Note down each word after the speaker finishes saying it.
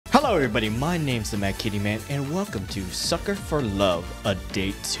Hello everybody, my name's the Mad Kitty Man, and welcome to Sucker for Love, a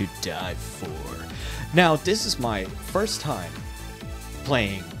date to die for. Now, this is my first time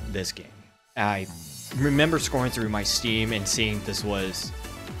playing this game. I remember scrolling through my Steam and seeing this was,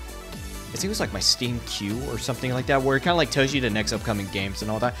 I think it was like my Steam queue or something like that, where it kind of like tells you the next upcoming games and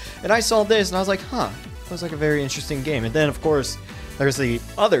all that. And I saw this and I was like, huh, that was like a very interesting game. And then of course, there's the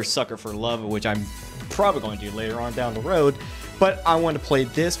other Sucker for Love, which I'm probably going to do later on down the road. But I want to play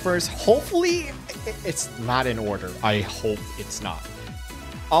this first. Hopefully, it's not in order. I hope it's not.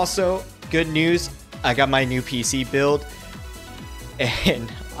 Also, good news. I got my new PC build.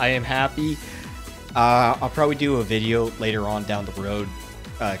 And I am happy. I'll probably do a video later on down the road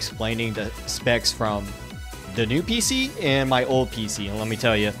explaining the specs from the new PC and my old PC. And let me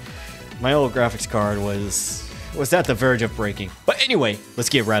tell you, my old graphics card was at the verge of breaking. But anyway, let's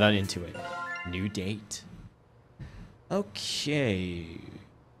get right on into it. New date. Okay.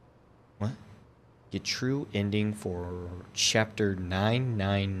 What? Get true ending for chapter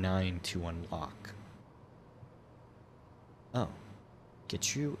 999 to unlock. Oh. Get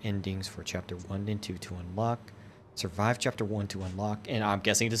true endings for chapter 1 and 2 to unlock. Survive chapter 1 to unlock. And I'm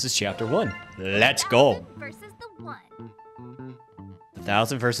guessing this is chapter 1. Let's go. Versus the 1.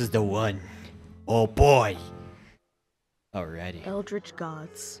 1,000 versus the 1. Oh boy. Alrighty. Eldritch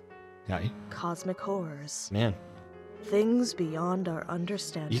gods. Hi. Cosmic horrors. Man. Things beyond our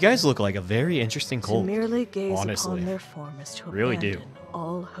understanding. You guys look like a very interesting cult. To merely gaze honestly. upon their form is to Really abandon do.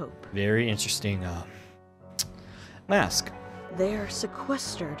 all hope. Very interesting mask. They are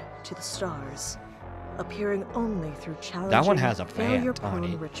sequestered to the stars, appearing only through challenging, That one has a band on failure-prone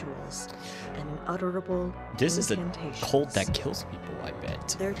it. rituals and unutterable This is a incantations. cult that kills people, I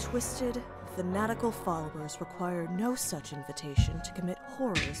bet. Their twisted, fanatical followers require no such invitation to commit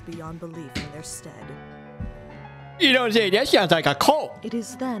horrors beyond belief in their stead. You don't say that sounds like a cult. It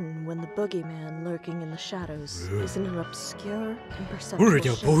is then when the boogeyman lurking in the shadows isn't an obscure, imperceptible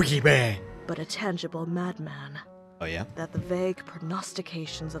shape, boogeyman? but a tangible madman. Oh yeah? That the vague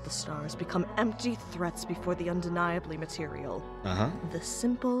prognostications of the stars become empty threats before the undeniably material. Uh-huh. The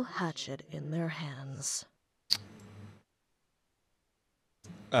simple hatchet in their hands.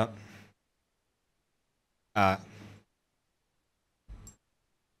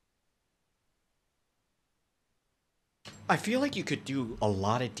 I feel like you could do a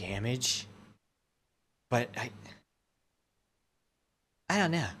lot of damage, but I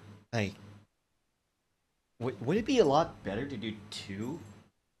don't know. Like, would it be a lot better to do 2?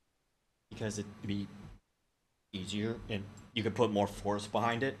 Because it'd be easier and you could put more force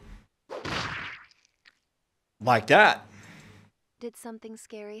behind it. Like that. Did something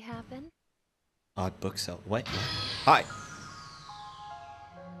scary happen? Odd book sell. What? Hi.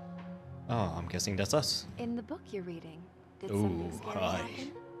 Oh, I'm guessing that's us. In the book you're reading, did Ooh, something scary hi.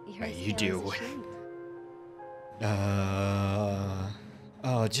 happen? You're How as you pale as a do? sheet.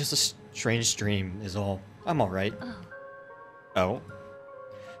 Oh, just a strange dream is all. I'm alright. Oh, Oh.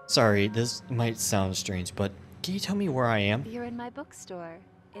 Sorry, this might sound strange, but can you tell me where I am? you're in my bookstore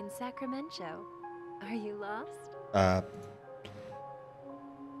in Sacramento. Are you lost?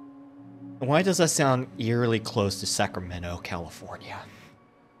 Why does that sound eerily close to Sacramento, California?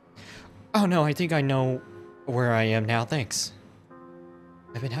 Oh no, I think I know where I am now, thanks.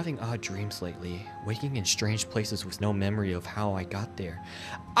 I've been having odd dreams lately, waking in strange places with no memory of how I got there.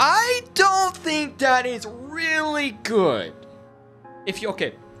 I don't think that is really good. If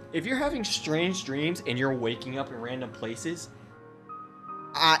you're having strange dreams and you're waking up in random places,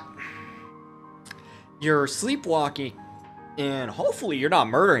 you're sleepwalking, and hopefully you're not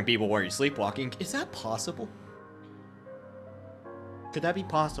murdering people while you're sleepwalking. Is that possible? Could that be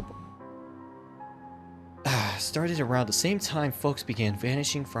possible? Started around the same time folks began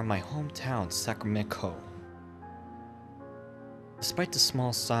vanishing from my hometown, Sacramento. Despite the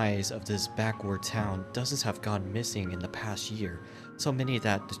small size of this backward town, dozens have gone missing in the past year. So many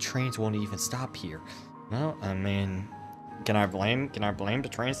that the trains won't even stop here. Well, I mean, can I blame the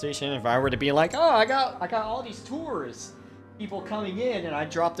train station if I were to be like, oh, I got all these tourists, people coming in, and I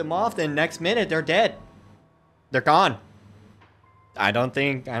dropped them off, then next minute they're dead. They're gone. I don't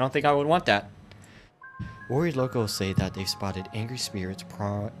think I would want that. Worried locals say that they've spotted angry spirits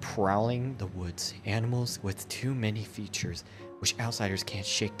prowling the woods, animals with too many features, which outsiders can't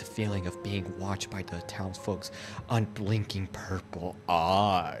shake the feeling of being watched by the townsfolk's unblinking purple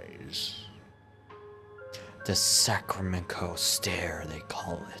eyes. The Sacramento stare, they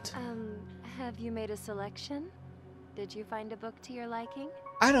call it. Have you made a selection? Did you find a book to your liking?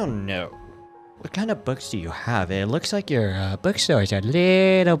 I don't know. What kind of books do you have? It looks like your bookstore is a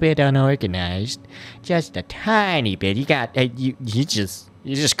little bit unorganized. Just a tiny bit. You got, you just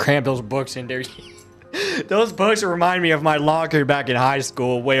You just cram those books in there. Those books remind me of my locker back in high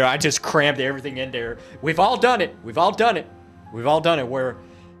school where I just crammed everything in there. We've all done it. We've all done it. We've all done it where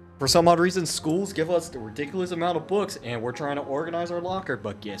for some odd reason schools give us the ridiculous amount of books and we're trying to organize our locker.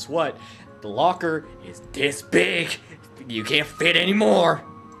 But guess what? The locker is this big. You can't fit anymore.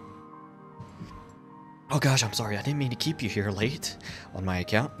 Oh gosh, I'm sorry. I didn't mean to keep you here late on my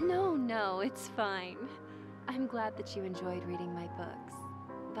account. No, it's fine. I'm glad that you enjoyed reading my books.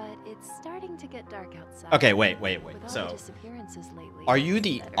 But it's starting to get dark outside. Okay, wait. With all So, the disappearances lately, are you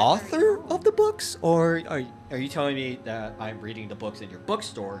the better author hurry of the books? Or are you telling me that I'm reading the books in your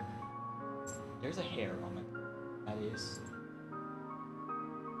bookstore? There's a hair on it. That is...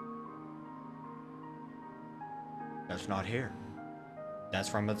 That's not hair. That's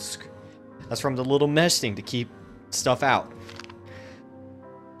from the little mesh thing to keep stuff out.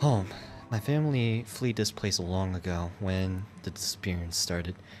 Home. My family fled this place long ago when the disappearance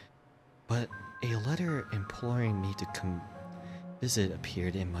started. But a letter imploring me to come visit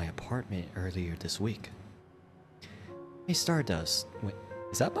appeared in my apartment earlier this week. Hey, Stardust. Wait,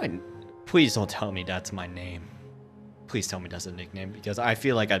 is that my... Please don't tell me that's my name. Please tell me that's a nickname, because I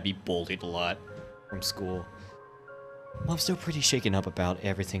feel like I'd be bullied a lot from school. Well, I'm still pretty shaken up about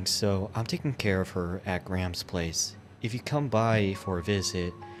everything, so I'm taking care of her at Graham's place. If you come by for a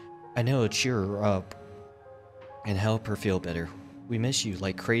visit, I know it'll cheer her up and help her feel better. We miss you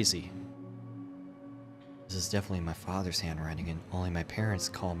like crazy. This is definitely my father's handwriting, and only my parents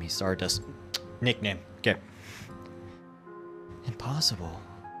call me Stardust. Nickname. Okay. Impossible.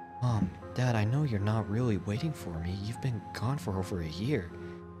 Mom, Dad, I know you're not really waiting for me. You've been gone for over a year.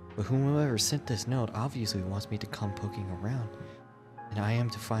 But whoever sent this note obviously wants me to come poking around, and I am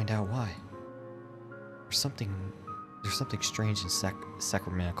to find out why. There's something strange and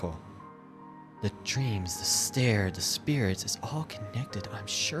sacramental. The dreams, the stare, the spirits, it's all connected, I'm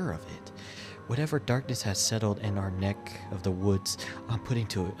sure of it. Whatever darkness has settled in our neck of the woods, I'm putting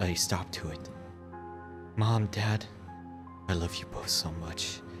a stop to it. Mom, Dad, I love you both so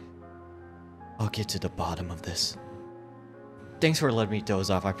much. I'll get to the bottom of this. Thanks for letting me doze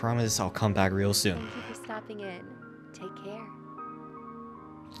off. I promise I'll come back real soon. Thank you for stopping in. Take care.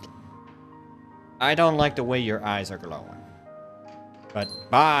 I don't like the way your eyes are glowing. But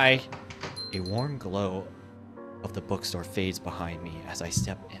bye! A warm glow of the bookstore fades behind me as I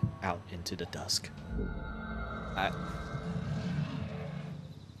step out into the dusk.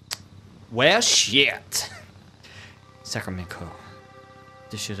 Well, shit! Sacramento.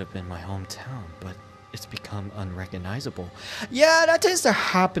 This should have been my hometown, but it's become unrecognizable. Yeah, that tends to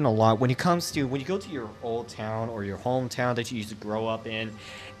happen a lot when it comes to when you go to your old town or your hometown that you used to grow up in,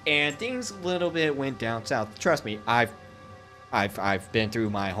 and things a little bit went down south. Trust me, I've been through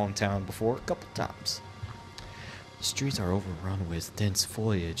my hometown before a couple times. The streets are overrun with dense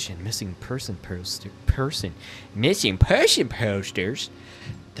foliage and missing person posters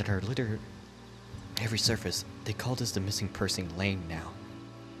that are littered every surface. They call this the missing person lane now.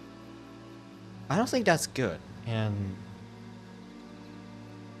 I don't think that's good. And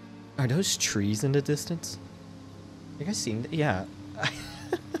are those trees in the distance? You guys seen? Yeah.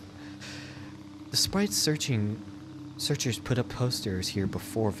 Despite searchers put up posters here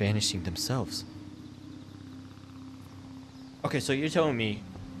before vanishing themselves. Okay, so you're telling me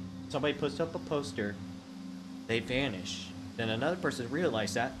somebody puts up a poster, they vanish. Then another person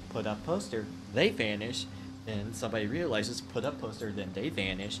realized that, put up poster, they vanish. Then somebody realizes, put up poster, then they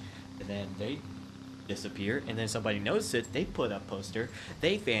vanish. And then they disappear, and then somebody notices it, they put up poster,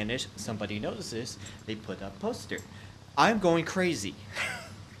 they vanish, somebody notices, they put up poster. I'm going crazy.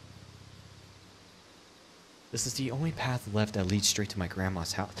 This is the only path left that leads straight to my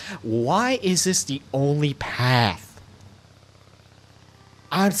grandma's house. Why is this the only path?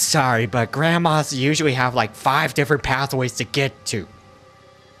 I'm sorry, but grandmas usually have like 5 different pathways to get to.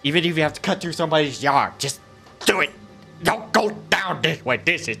 Even if you have to cut through somebody's yard, just do it. Don't go down this way.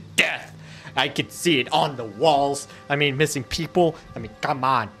 This is death. I can see it on the walls. I mean, missing people. I mean, come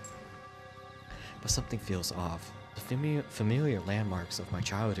on. But something feels off. The familiar landmarks of my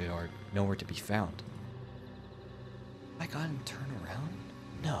childhood are nowhere to be found. Have I gotten turned around?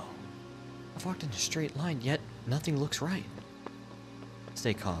 No. I've walked in a straight line, yet nothing looks right.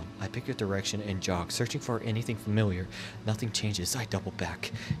 Stay calm. I pick a direction and jog, searching for anything familiar. Nothing changes. I double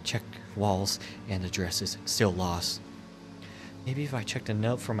back, check walls and addresses. Still lost. Maybe if I checked a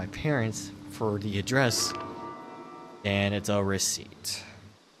note from my parents for the address, and it's a receipt.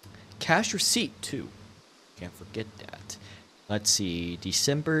 Cash receipt, too. Can't forget that. Let's see.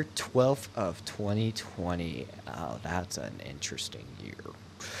 December 12th of 2020. Oh, that's an interesting year.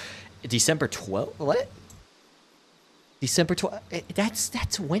 December 12th? What? December 12th.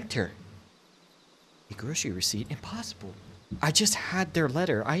 That's winter. A grocery receipt? Impossible. I just had their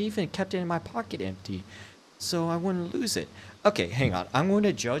letter. I even kept it in my pocket empty, so I wouldn't lose it. Okay, hang on. I'm going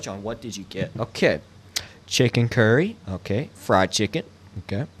to judge on what did you get. Okay. Chicken curry. Okay. Fried chicken.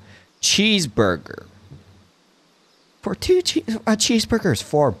 Okay. Cheeseburger. For a cheeseburger is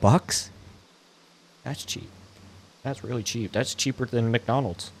 $4. That's cheap. That's really cheap. That's cheaper than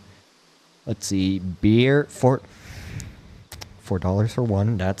McDonald's. Let's see. Beer. $4 for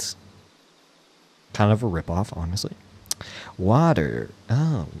one. That's kind of a ripoff, honestly. Water.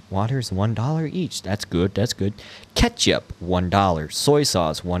 Oh, water's $1 each. That's good. That's good. Ketchup, $1. Soy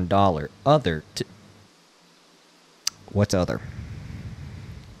sauce, $1. Other. What's other?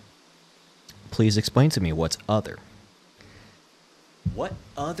 Please explain to me what's other. What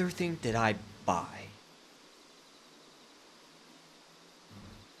other thing did I buy?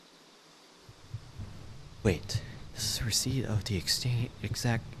 Wait, this is a receipt of the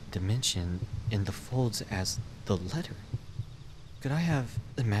exact dimension in the folds as the letter. Could I have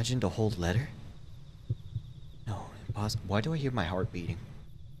imagined a whole letter? No, impossible. Why do I hear my heart beating?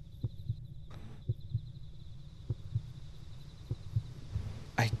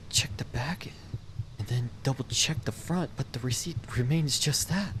 I checked the back and then double checked the front, but the receipt remains just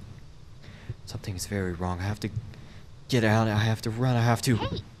that. Something is very wrong. I have to get out. I have to run. I have to.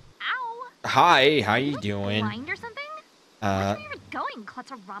 Hey, ow! Hi, how you doing? Blind or something? Where are you going,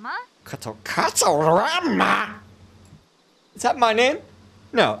 Klatorama? Kletzorama? Is that my name?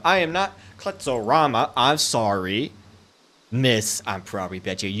 No, I am not Kletzorama. I'm sorry. Miss, I'm probably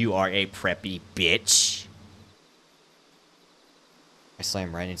bet you are a preppy bitch. I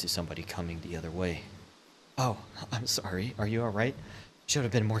slammed right into somebody coming the other way. Oh, I'm sorry. Are you alright? Should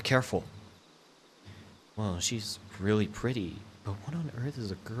have been more careful. Well, she's really pretty, but what on earth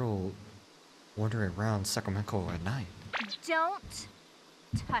is a girl wandering around Sacramento at night? Don't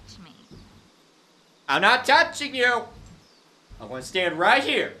touch me. I'm not touching you. I'm going to stand right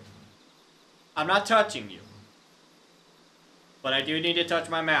here. I'm not touching you. But I do need to touch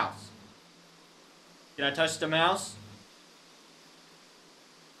my mouse. Can I touch the mouse?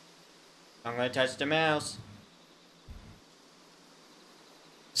 I'm going to touch the mouse.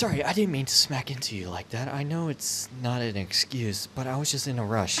 Sorry, I didn't mean to smack into you like that. I know it's not an excuse, but I was just in a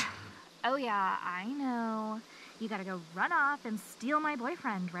rush. Oh yeah, I know. You gotta go run off and steal my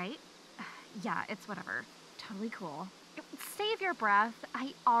boyfriend, right? Yeah, it's whatever. Totally cool. Save your breath.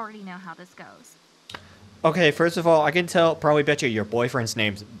 I already know how this goes. Okay, first of all, I can probably bet you your boyfriend's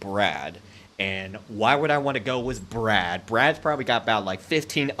name's Brad. And why would I want to go with Brad? Brad's probably got about like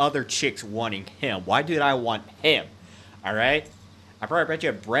 15 other chicks wanting him. Why did I want him? Alright? I probably bet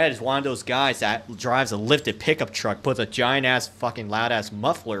you Brad is one of those guys that drives a lifted pickup truck, puts a giant ass fucking loud ass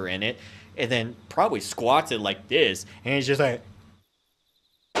muffler in it, and then probably squats it like this, and he's just like...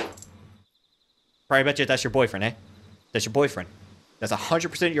 Probably bet you that's your boyfriend, eh? That's your boyfriend. That's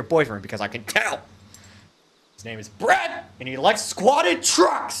 100% your boyfriend because I can tell. His name is Brad, and he likes squatted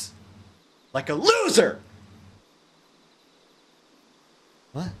trucks! Like a loser!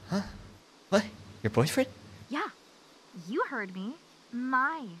 What? Huh? What? Your boyfriend? Yeah, you heard me.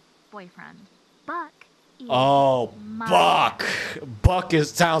 My boyfriend. Buck is Oh, my Buck. Buck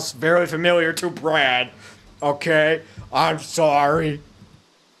sounds very familiar to Brad. Okay, I'm sorry.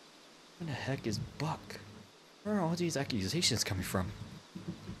 Where the heck is Buck? Where are all these accusations coming from?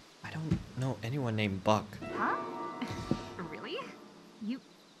 I don't know anyone named Buck. Huh? Really? You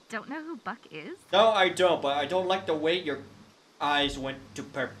don't know who Buck is? No, I don't, but I don't like the way your eyes went to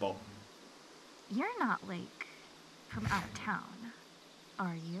purple. You're not, like, from out of town,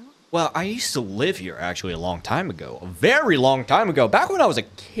 are you? Well, I used to live here actually a long time ago. A very long time ago. Back when I was a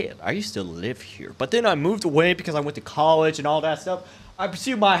kid, I used to live here. But then I moved away because I went to college and all that stuff. I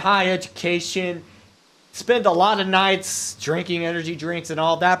pursued my high education. Spent a lot of nights drinking energy drinks and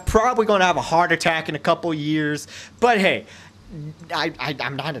all that. Probably going to have a heart attack in a couple years. But hey,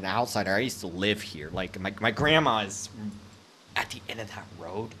 I'm not an outsider. I used to live here. Like, my grandma is at the end of that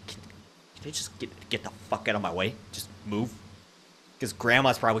road. Can they just get the fuck out of my way? Just move. Because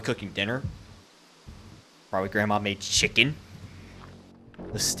grandma's probably cooking dinner. Probably grandma made chicken.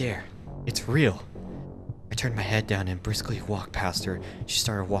 The stare. It's real. I turned my head down and briskly walked past her. She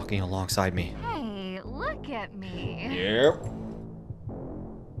started walking alongside me. Hey, look at me. Yep.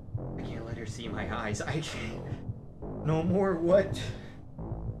 I can't let her see my eyes. I can't. No more what?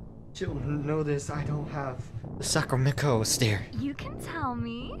 She'll know this. I don't have the Sacramento stare. You can tell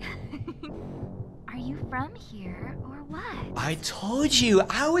me. Are you from here or what? I told you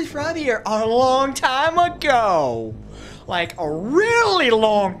I was from here a long time ago. Like a really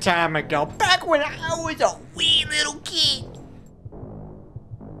long time ago. Back when I was a wee little kid.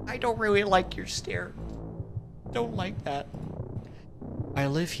 I don't really like your stare. Don't like that. I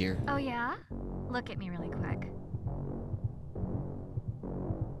live here. Oh, yeah? Look at me really quick.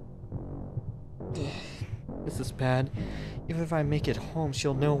 This is bad. Even if I make it home,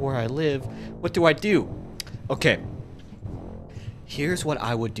 she'll know where I live. What do I do? Okay. Here's what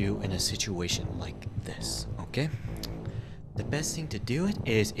I would do in a situation like this, okay? The best thing to do it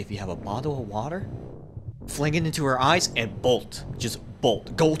is if you have a bottle of water, fling it into her eyes and bolt. Just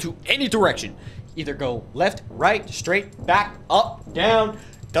bolt. Go to any direction. Either go left, right, straight, back, up, down.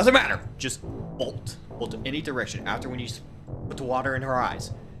 Doesn't matter. Just bolt. Bolt in any direction after when you put the water in her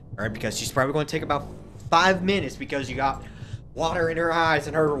eyes. Alright, because she's probably going to take about 5 minutes because you got water in her eyes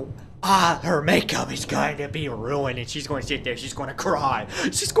and her makeup is going to be ruined and she's going to sit there, she's going to cry.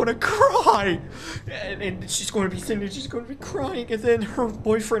 She's going to cry. And she's going to be sitting there, she's going to be crying, and then her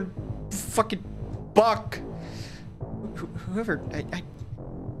boyfriend, fucking Buck,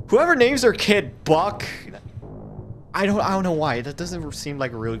 whoever names their kid Buck, I don't know why. That doesn't seem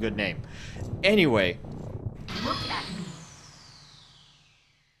like a really good name. Anyway. Look at me.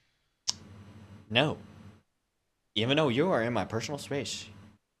 No. Even though you are in my personal space.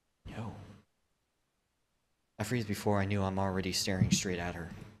 No. I freeze before I knew I'm already staring straight at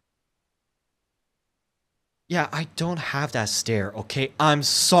her. Yeah, I don't have that stare, okay? I'm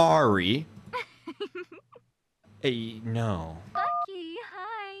sorry. Hey, no. Bucky,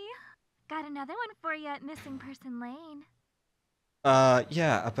 hi. Got another one for you at Missing Person Lane.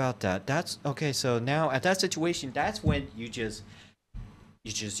 Yeah, about that. That's okay. So now at that situation, that's when you just,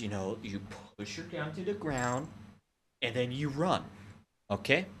 you know, you push her down to the ground, and then you run.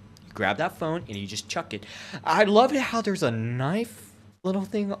 Okay, you grab that phone and you just chuck it. I love it how there's a knife little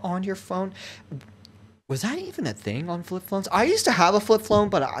thing on your phone. Was that even a thing on flip phones? I used to have a flip phone,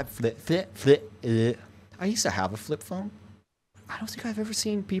 but I used to have a flip phone. I don't think I've ever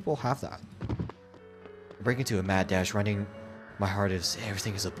seen people have that. I break into a mad dash, running. My heart is,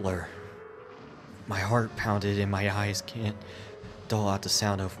 everything is a blur. My heart pounded and my eyes can't dull out the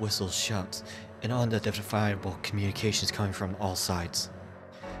sound of whistles, shouts, and unidentifiable communications coming from all sides.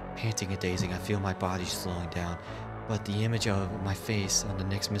 Panting and dazing, I feel my body slowing down, but the image of my face on the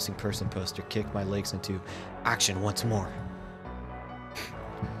next missing person poster kicked my legs into action once more.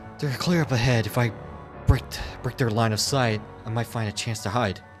 They're clear up ahead. If I break their line of sight, I might find a chance to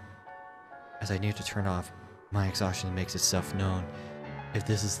hide. As I need to turn off, my exhaustion makes itself known. If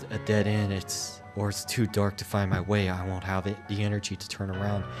this is a dead end, it's too dark to find my way, I won't have the energy to turn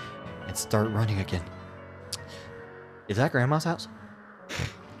around and start running again. Is that Grandma's house?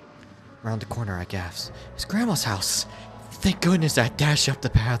 Around the corner, I gasp. It's Grandma's house! Thank goodness I dash up the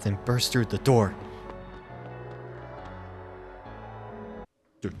path and burst through the door.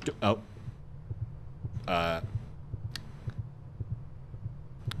 Oh. I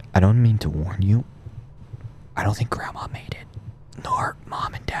don't mean to warn you. I don't think Grandma made it. Nor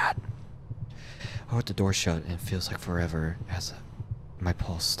Mom and Dad. I heard the door shut and it feels like forever as my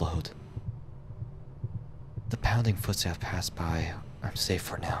pulse slowed. The pounding footsteps passed by. I'm safe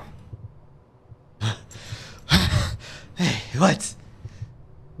for now. Hey, what?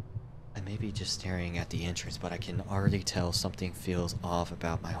 I may be just staring at the entrance, but I can already tell something feels off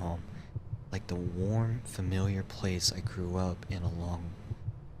about my home. Like the warm, familiar place I grew up in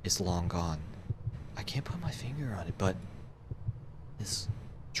is long gone. I can't put my finger on it, but this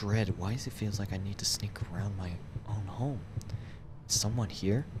dread, why does it feel like I need to sneak around my own home? Is someone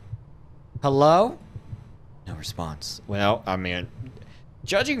here? Hello? No response. Well, I mean,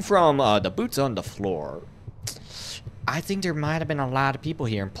 judging from the boots on the floor, I think there might have been a lot of people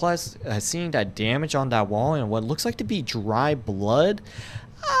here. And plus, seeing that damage on that wall and what looks like to be dry blood,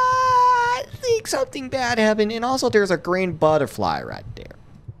 I think something bad happened. And also, there's a green butterfly right there.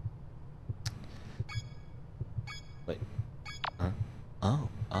 Wait. Huh?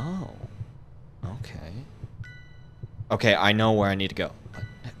 Oh. Okay. Okay, I know where I need to go.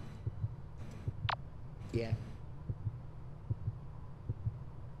 Yeah.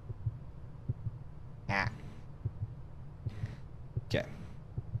 Okay.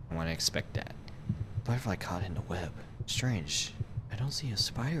 I want to expect that. Butterfly caught in the web. Strange. I don't see a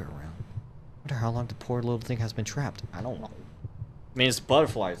spider around. Wonder how long the poor little thing has been trapped. I don't know. I mean, it's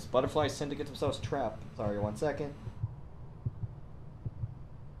butterflies. Butterflies tend to get themselves trapped. Sorry, 1 second.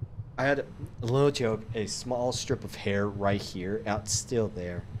 I had a little joke. A small strip of hair right here. It's still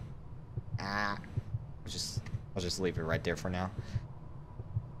there. I'll just leave it right there for now.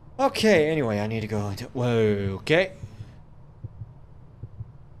 Okay, anyway, I need to go into... Whoa, okay.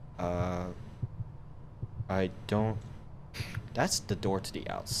 I don't... That's the door to the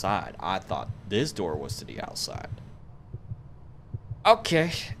outside. I thought this door was to the outside.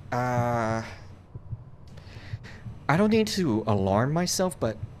 Okay. I don't need to alarm myself,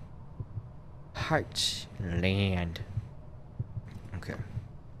 but Heartland. Okay.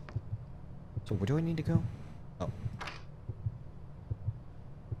 So where do I need to go? Oh.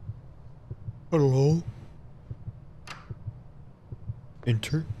 Hello?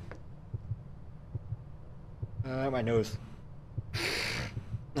 Enter. My nose.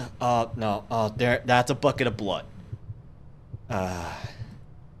 No. There. That's a bucket of blood. Huh?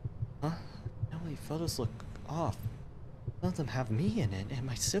 Emily, photos look off. None of them have me in it, and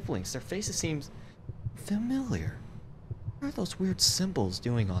my siblings. Their faces seem familiar. What are those weird symbols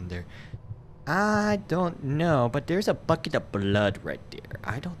doing on there? I don't know, but there's a bucket of blood right there.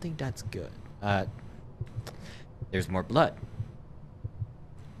 I don't think that's good. There's more blood.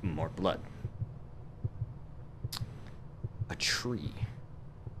 More blood. A tree.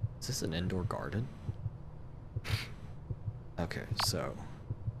 Is this an indoor garden? Okay, so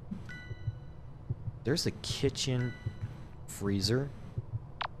there's a kitchen freezer.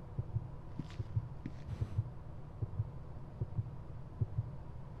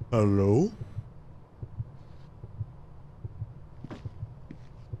 Hello?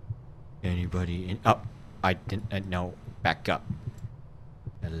 Anybody in? Oh, I didn't. No, back up.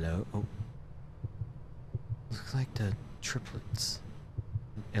 Hello? Oh. Looks like the triplets.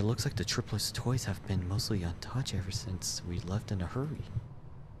 It looks like the triplets' toys have been mostly untouched ever since we left in a hurry.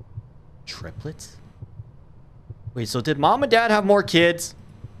 Triplets? Wait, so did mom and dad have more kids?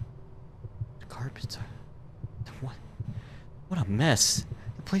 The carpets are... What a mess.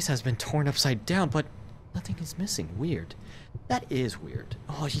 The place has been torn upside down, but nothing is missing. Weird. That is weird.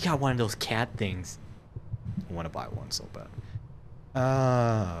 Oh, you got one of those cat things. I want to buy one so bad.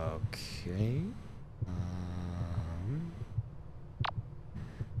 Okay.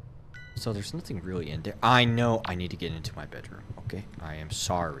 So there's nothing really in there. I know I need to get into my bedroom. Okay, I am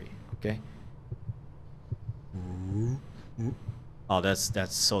sorry. Okay. Oh, that's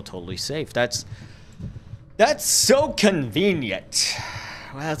so totally safe. That's so convenient.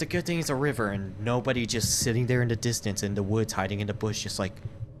 Well, the good thing it's a river and nobody just sitting there in the distance in the woods hiding in the bush just like,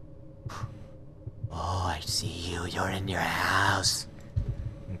 oh, I see you. You're in your house.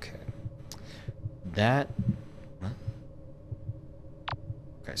 Okay. That... Huh?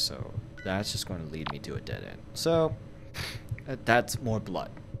 Okay, so that's just going to lead me to a dead end. So, that's more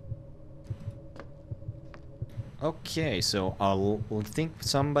blood. Okay, so I'll think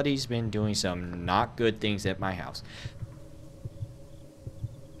somebody's been doing some not good things at my house.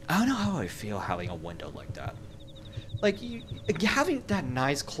 I don't know how I feel having a window like that. Like, having that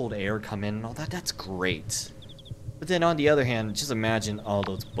nice cold air come in and all that, that's great. But then on the other hand, just imagine all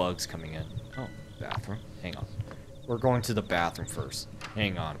those bugs coming in. Oh, bathroom. Hang on. We're going to the bathroom first.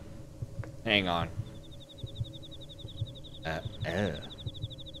 Hang on. Hang on.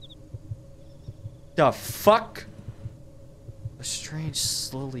 The fuck? A strange,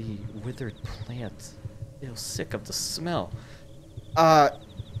 slowly withered plant. I feel sick of the smell.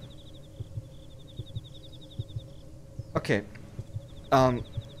 Okay.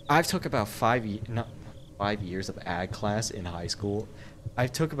 I've took about 5 years of ag class in high school. I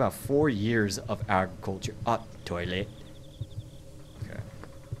took about 4 years of agriculture. Toilet. Okay.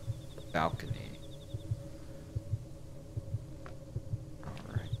 Balcony.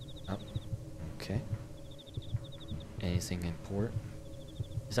 Alright. Oh. Okay. Anything important?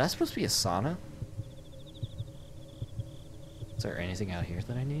 Is that supposed to be a sauna? Is there anything out here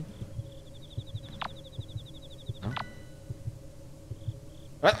that I need? No?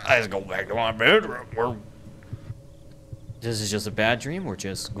 Let's go back to my bedroom. This is just a bad dream. We're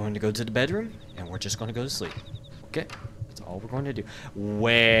just going to go to the bedroom and we're just going to go to sleep. Okay? That's all we're going to do.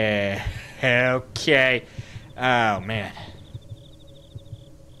 Well, okay. Oh, man.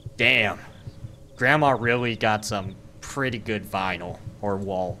 Damn. Grandma really got some pretty good vinyl or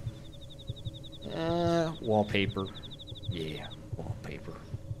wallpaper. Yeah, wallpaper.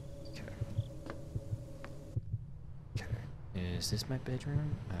 Okay. Is this my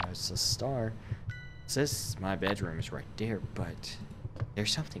bedroom? It's a star. It says my bedroom is right there, but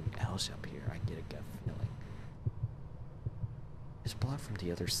there's something else up here. I get a gut feeling. It's blocked from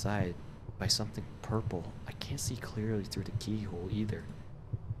the other side by something purple. I can't see clearly through the keyhole either.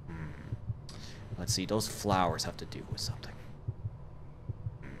 Let's see, those flowers have to do with something.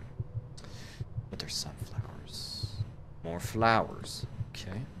 But they're sunflowers. More flowers.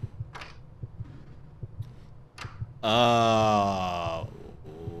 Okay. What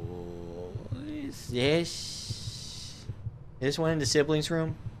is this? This one in the siblings'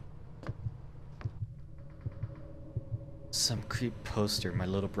 room? some creep poster. My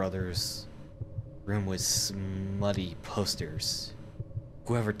little brother's room with smutty posters.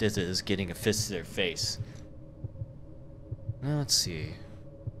 Whoever did it is getting a fist to their face. Now, let's see.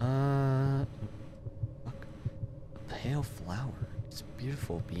 Look. A pale flower. It's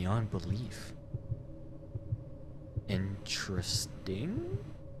beautiful beyond belief. Interesting.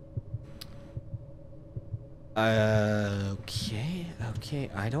 Okay.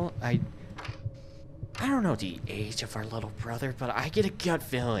 I don't know the age of our little brother, but I get a gut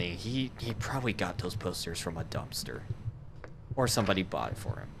feeling he probably got those posters from a dumpster. Or somebody bought it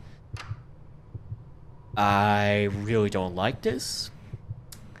for him. I really don't like this,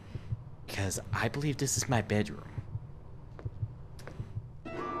 because I believe this is my bedroom.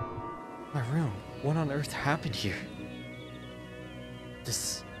 My room. What on earth happened here?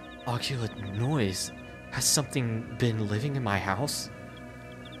 This oculate noise. Has something been living in my house?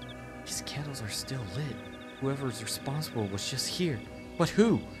 These candles are still lit. Whoever's responsible was just here. But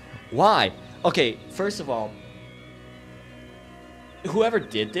who? Why? Okay, first of all, whoever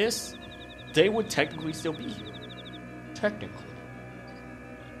did this, they would technically still be here. Technically.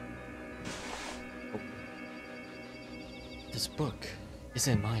 Oh. This book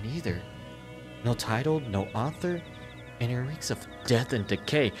isn't mine either. No title, no author, and it reeks of death and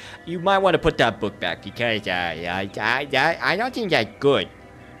decay. You might want to put that book back because I don't think that's good.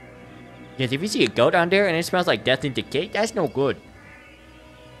 Because if you see a goat on there and it smells like death and decay, that's no good.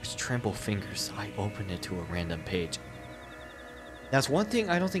 With tremble fingers, I opened it to a random page. That's one thing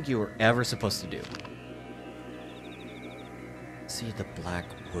I don't think you were ever supposed to do. See the black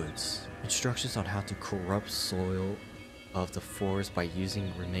woods. Instructions on how to corrupt soil of the forest by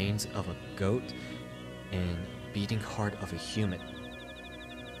using remains of a goat and beating heart of a human.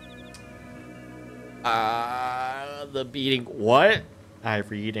 The beating what? I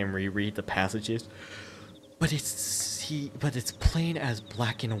read and reread the passages, but it's plain as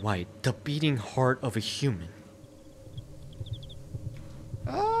black and white. The beating heart of a human.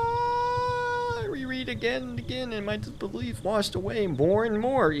 I reread again and again, and my disbelief washed away more and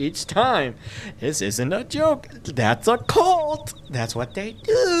more each time. This isn't a joke. That's a cult. That's what they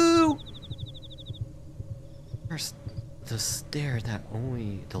do. First, the stare that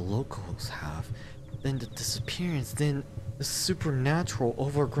only the locals have, then the disappearance, then the supernatural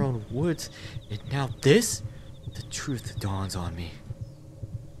overgrown woods, and now this? The truth dawns on me.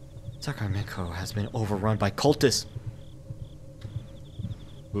 Sacramento has been overrun by cultists.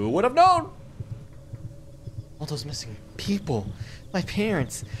 Who would have known? All those missing people, my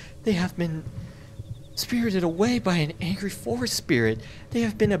parents, they have been spirited away by an angry forest spirit. They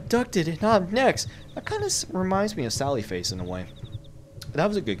have been abducted, and I'm next. That kind of reminds me of Sally Face in a way. That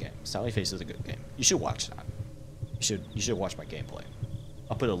was a good game. Sally Face is a good game. You should watch that. You should watch my gameplay.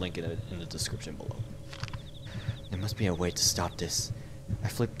 I'll put a link in the description below. There must be a way to stop this. I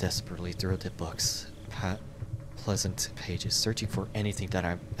flipped desperately through the books, pleasant pages, searching for anything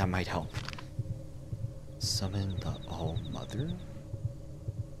that might help. Summon the All-Mother?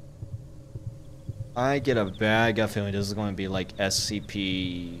 I get a bad gut feeling this is going to be like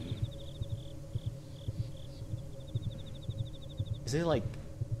SCP. Is it like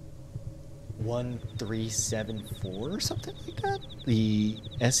 1374 or something like that? The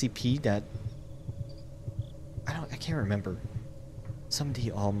SCP that I can't remember. Summon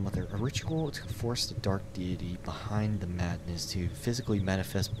the All-Mother, a ritual to force the dark deity behind the madness to physically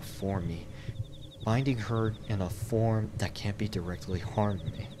manifest before me, binding her in a form that can't be directly harmed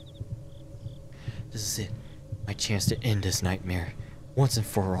me. This is it, my chance to end this nightmare, once and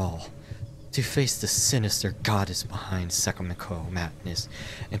for all. To face the sinister goddess behind Sacramento madness,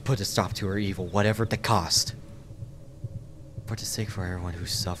 and put a stop to her evil, whatever the cost. For the sake of everyone who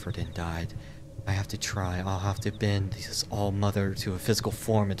suffered and died, I have to try. I'll have to bend this All-Mother to a physical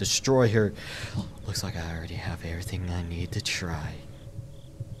form and destroy her. Looks like I already have everything I need to try.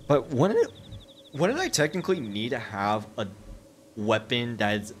 But wouldn't I technically need to have a weapon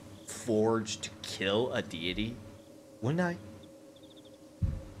that is forged to kill a deity? Wouldn't I?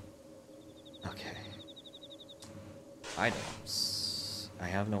 Okay. Items. I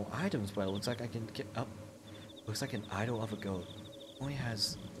have no items, but it looks like I can get up. Looks like an idol of a goat. It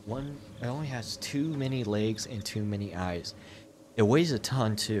only has too many legs and too many eyes. It weighs a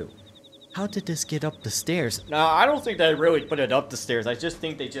ton too. How did this get up the stairs? No, I don't think they really put it up the stairs. I just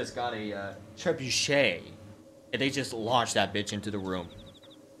think they just got a trebuchet and they just launched that bitch into the room.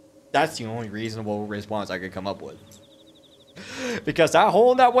 That's the only reasonable response I could come up with. Because that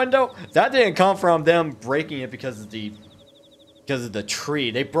hole in that window, that didn't come from them breaking it because of the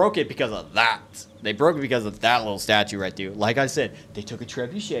tree. They broke it because of that. They broke it because of that little statue right there. Like I said, they took a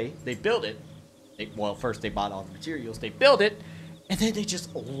trebuchet, they built it, Well, first they bought all the materials, they built it, and then they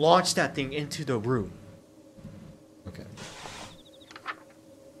just launched that thing into the room. Okay.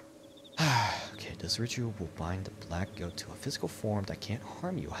 Okay, this ritual will bind the black goat to a physical form that can't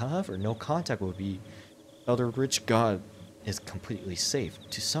harm you. However, no contact will be. Elder Rich God is completely safe.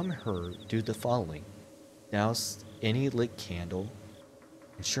 To summon her, do the following. Douse any lit candle.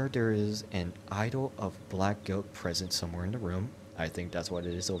 Ensure there is an idol of black goat present somewhere in the room. I think that's what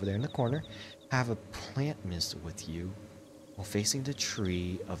it is over there in the corner. Have a plant mist with you. While facing the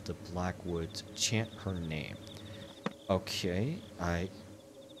tree of the black woods, chant her name. Okay,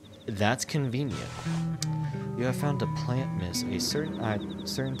 that's convenient. You have found a plant mist. A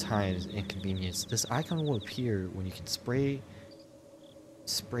certain time is inconvenience. This icon will appear when you can spray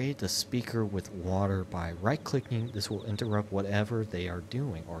the speaker with water by right-clicking. This will interrupt whatever they are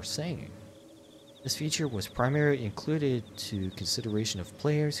doing or saying. This feature was primarily included to consideration of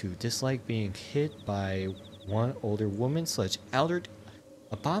players who dislike being hit by one older woman such elder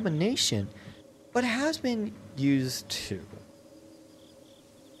abomination, but has been used too.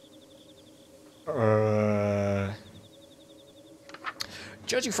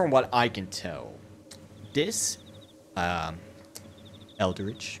 Judging from what I can tell, this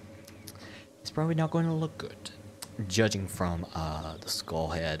Eldritch is probably not going to look good. Judging from the skull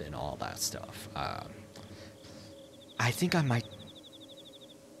head and all that stuff, I think I might.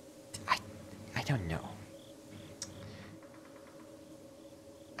 I don't know.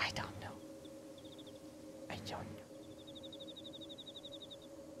 I don't know.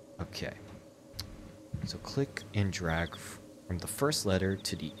 Okay. So click and drag from the first letter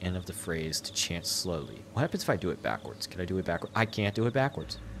to the end of the phrase to chant slowly. What happens if I do it backwards? Can I do it backwards? I can't do it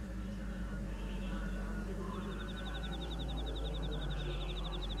backwards.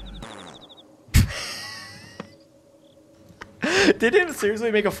 Did it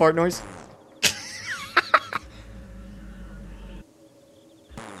seriously make a fart noise?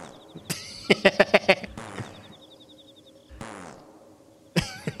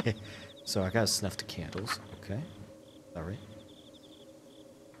 So I gotta snuff the candles. Okay. Alright.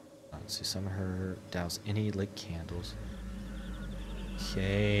 Let's see. Summon her. Douse any lit candles.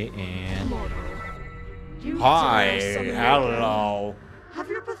 Okay, and. Hi. Hello. Have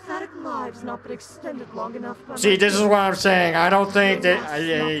your pathetic lives not been extended long enough? See, this is what I'm saying. I don't think that. Not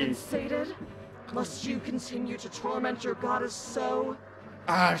been sated? Must you continue to torment your goddess so?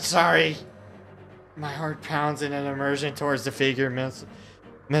 I'm sorry. My heart pounds in an immersion towards the figure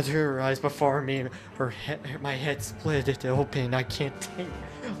materialized before me. My head split open. I can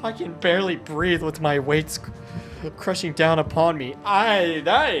barely breathe with my weight crushing down upon me. I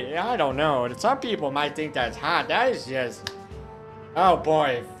don't know. Some people might think that's hot. That is just. Oh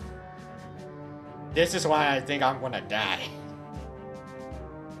boy. This is why I think I'm gonna die.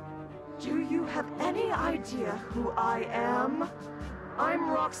 Do you have any idea who I am? I'm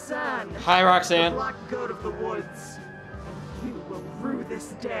Roxanne. Hi, Roxanne. The black goat of the woods. You will rue this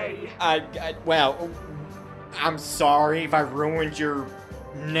day. Well, I'm sorry if I ruined your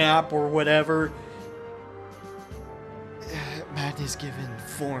nap or whatever. Madness given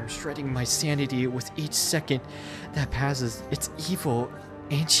form, shredding my sanity with each second that passes. It's evil,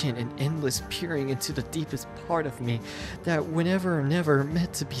 ancient, and endless, peering into the deepest part of me that whenever never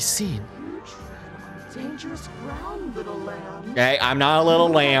meant to be seen. You tread on dangerous ground, little lamb. Hey, I'm not a little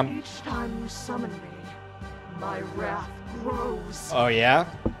lamb. Each time you summon me, my wrath grows. Oh, yeah?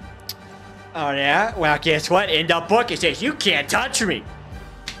 Oh, yeah? Well, guess what? In the book it says you can't touch me.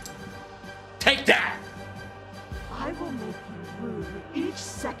 Take that! I will make you rue each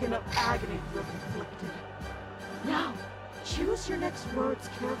second of agony you have inflicted. Now, choose your next words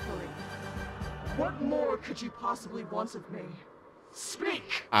carefully. What more could you possibly want of me?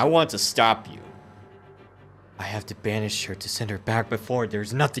 Speak! I want to stop you. I have to banish her to send her back before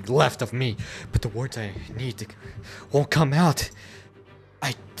there's nothing left of me. But the words I need to won't come out.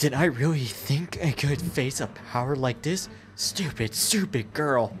 Did I really think I could face a power like this? Stupid, stupid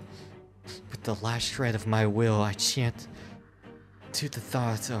girl. With the last shred of my will, I chant to the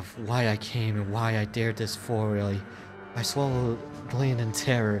thoughts of why I came and why I dared this foray. I swallow pain and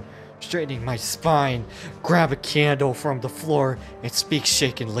terror, straightening my spine, grab a candle from the floor, and speak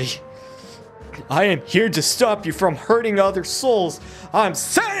shakenly. I am here to stop you from hurting other souls. I'm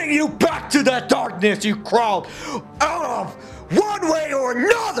sending you back to that darkness you crawled out of, one way or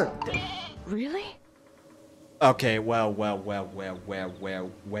another! Really? Okay, well,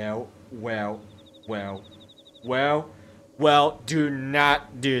 do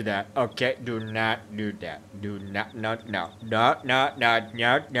not do that, okay? Do not do that. Do not, no,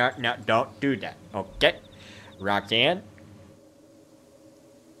 don't do that, okay? Roxanne?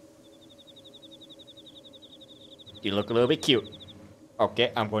 You look a little bit cute.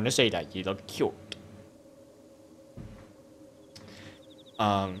 Okay, I'm going to say that. You look cute.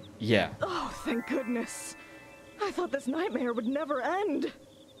 Yeah. Oh, thank goodness. I thought this nightmare would never end.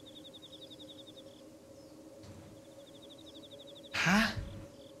 Huh?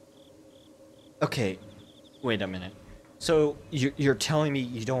 Okay, wait a minute. So, you're telling me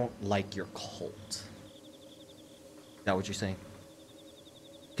you don't like your cult? Is that what you're saying?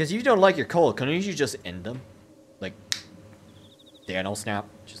 Because you don't like your cult, couldn't you just end them? Like, Thanos snap?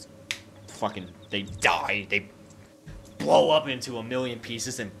 Just fucking, they die, they blow up into a million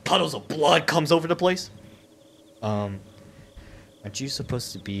pieces and puddles of blood comes over the place? Aren't you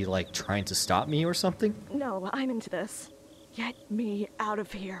supposed to be, like, trying to stop me or something? No, I'm into this. Get me out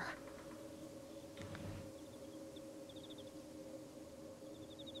of here.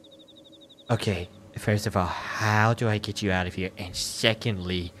 Okay, first of all, how do I get you out of here? And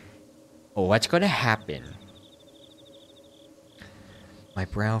secondly, what's gonna happen? My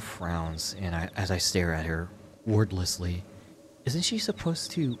brow frowns, and as I stare at her, wordlessly. Isn't she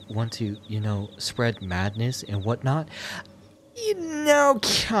supposed to want to, you know, spread madness and whatnot? You know,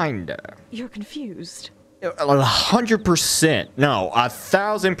 kinda. You're confused. 100%. No,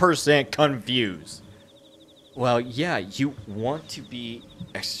 1,000% confused. Well, yeah, you want to be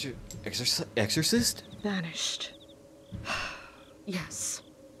exorcist? Vanished. Yes.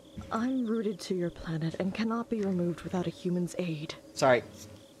 I'm rooted to your planet and cannot be removed without a human's aid. Sorry.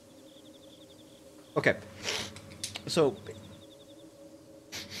 Okay. So,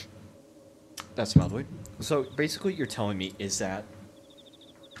 that's about the way. So, basically, you're telling me is that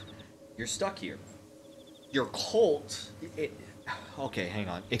you're stuck here. Your cult, okay, hang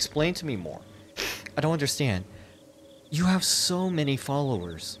on. Explain to me more. I don't understand. You have so many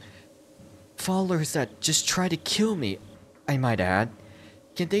followers. Followers that just try to kill me, I might add.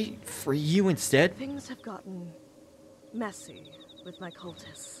 Can they free you instead? Things have gotten messy with my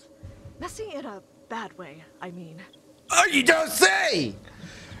cultists. Messy in a bad way, I mean. Oh, you don't say!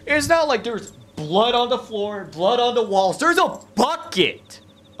 It's not like there's blood on the floor, blood on the walls. There's a bucket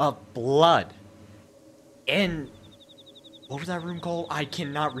of blood. And what was that room called? I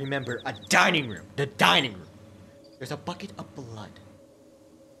cannot remember. A dining room. The dining room. There's a bucket of blood.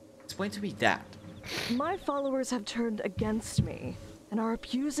 Explain to me that. My followers have turned against me and are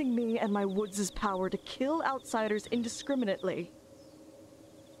abusing me and my woods' power to kill outsiders indiscriminately.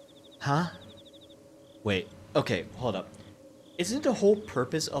 Huh? Wait. Okay, hold up. Isn't the whole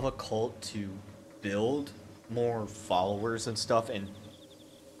purpose of a cult to build more followers and stuff and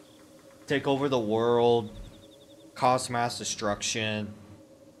take over the world, cause mass destruction,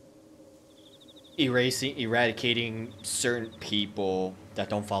 eradicating certain people that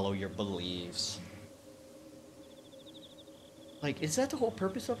don't follow your beliefs? Like, is that the whole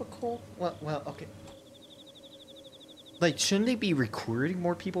purpose of a cult? Well, okay. Like, shouldn't they be recruiting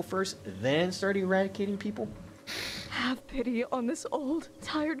more people first, then start eradicating people? Have pity on this old,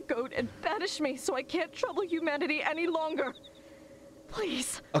 tired goat and banish me so I can't trouble humanity any longer.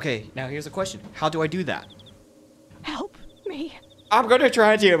 Please. Okay, now here's the question. How do I do that? Help me. I'm gonna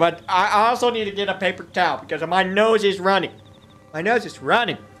try to, but I also need to get a paper towel because my nose is running. My nose is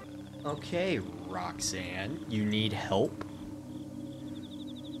running. Okay, Roxanne, you need help?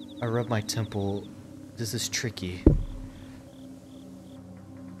 I rub my temple. This is tricky.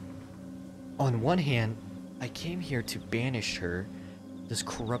 On one hand, I came here to banish her. This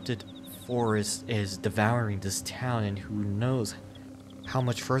corrupted forest is devouring this town, and who knows how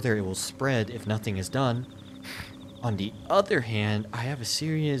much further it will spread if nothing is done. On the other hand, I have a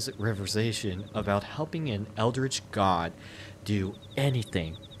serious realization about helping an eldritch god do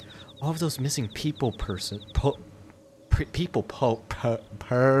anything. All of those missing people posters.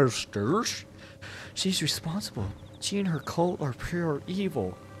 She's responsible. She and her cult are pure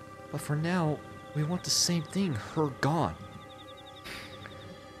evil. But for now, we want the same thing, her gone.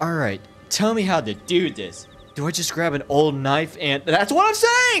 Alright, tell me how to do this. Do I just grab an old knife and... That's what I'm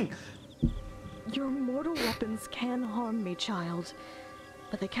saying! Your mortal weapons can harm me, child,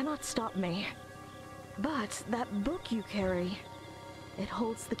 but they cannot stop me. But that book you carry, it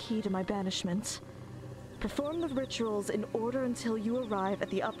holds the key to my banishment. Perform the rituals in order until you arrive at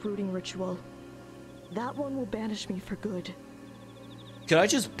the uprooting ritual. That one will banish me for good. Could I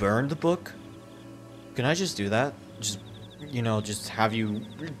just burn the book? Can I just do that? Just, you know, just have you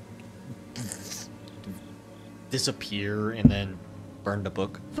disappear and then burn the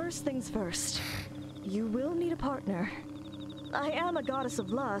book? First things first. You will need a partner. I am a goddess of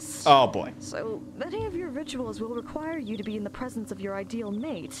lust. Oh boy. So, many of your rituals will require you to be in the presence of your ideal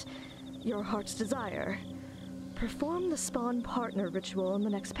mate, your heart's desire. Perform the spawn partner ritual on the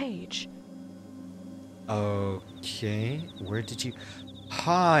next page. Okay, where did you...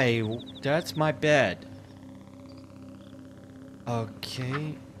 Hi, that's my bed.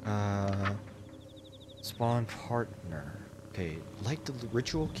 Okay, spawn partner. Okay, like the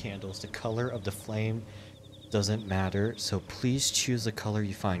ritual candles, the color of the flame doesn't matter, so please choose the color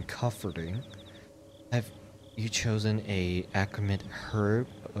you find comforting. Have you chosen a acclimate herb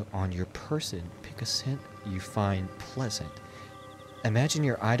on your person? Pick a scent you find pleasant. Imagine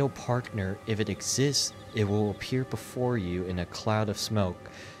your idle partner. If it exists, it will appear before you in a cloud of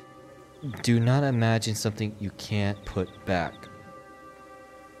smoke. Do not imagine something you can't put back.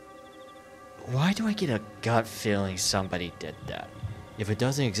 Why do I get a gut feeling somebody did that? If it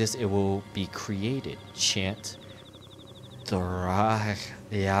doesn't exist, it will be created. Chant. My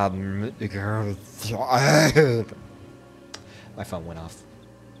phone went off.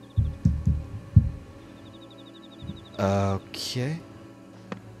 Okay.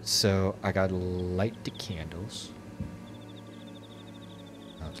 So I gotta light the candles.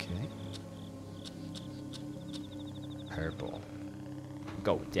 Okay. Purple.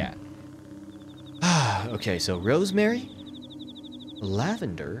 Go with that. Okay, so rosemary,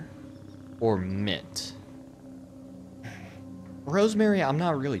 lavender, or mint. Rosemary, I'm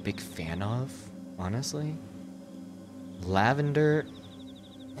not a really big fan of, honestly. Lavender,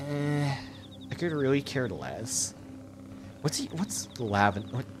 I could really care less. What's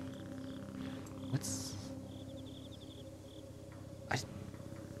lavender? What's...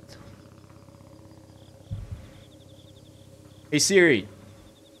 Hey Siri,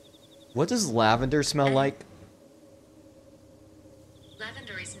 what does lavender smell like?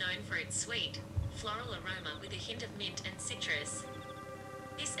 Lavender is known for its sweet, floral aroma with a hint of mint and citrus.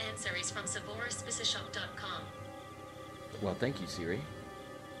 This answer is from SavourSpissershop.com. Well, thank you, Siri.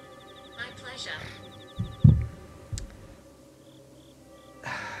 My pleasure.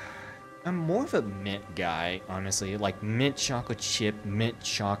 I'm more of a mint guy, honestly. Like mint chocolate chip, mint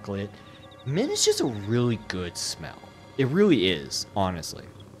chocolate. Mint is just a really good smell. It really is, honestly.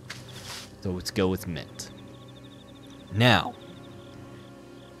 So let's go with mint. Now,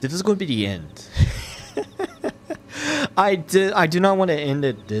 this is going to be the end. I do not want to end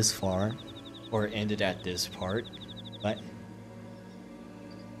it this far, or end it at this part, but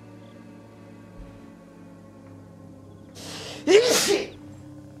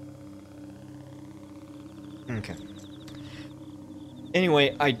okay.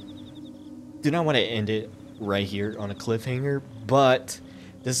 Anyway, I do not want to end it right here on a cliffhanger, but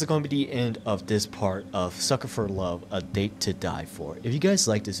this is going to be the end of this part of Sucker for Love, A Date to Die For. If you guys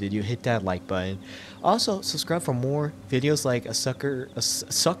like this video, hit that like button. Also, subscribe for more videos like a Sucker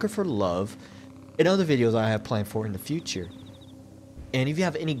for Love and other videos I have planned for in the future. And if you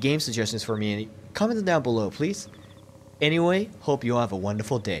have any game suggestions for me, comment them down below, please. Anyway, hope you all have a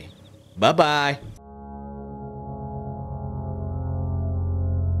wonderful day. Bye-bye.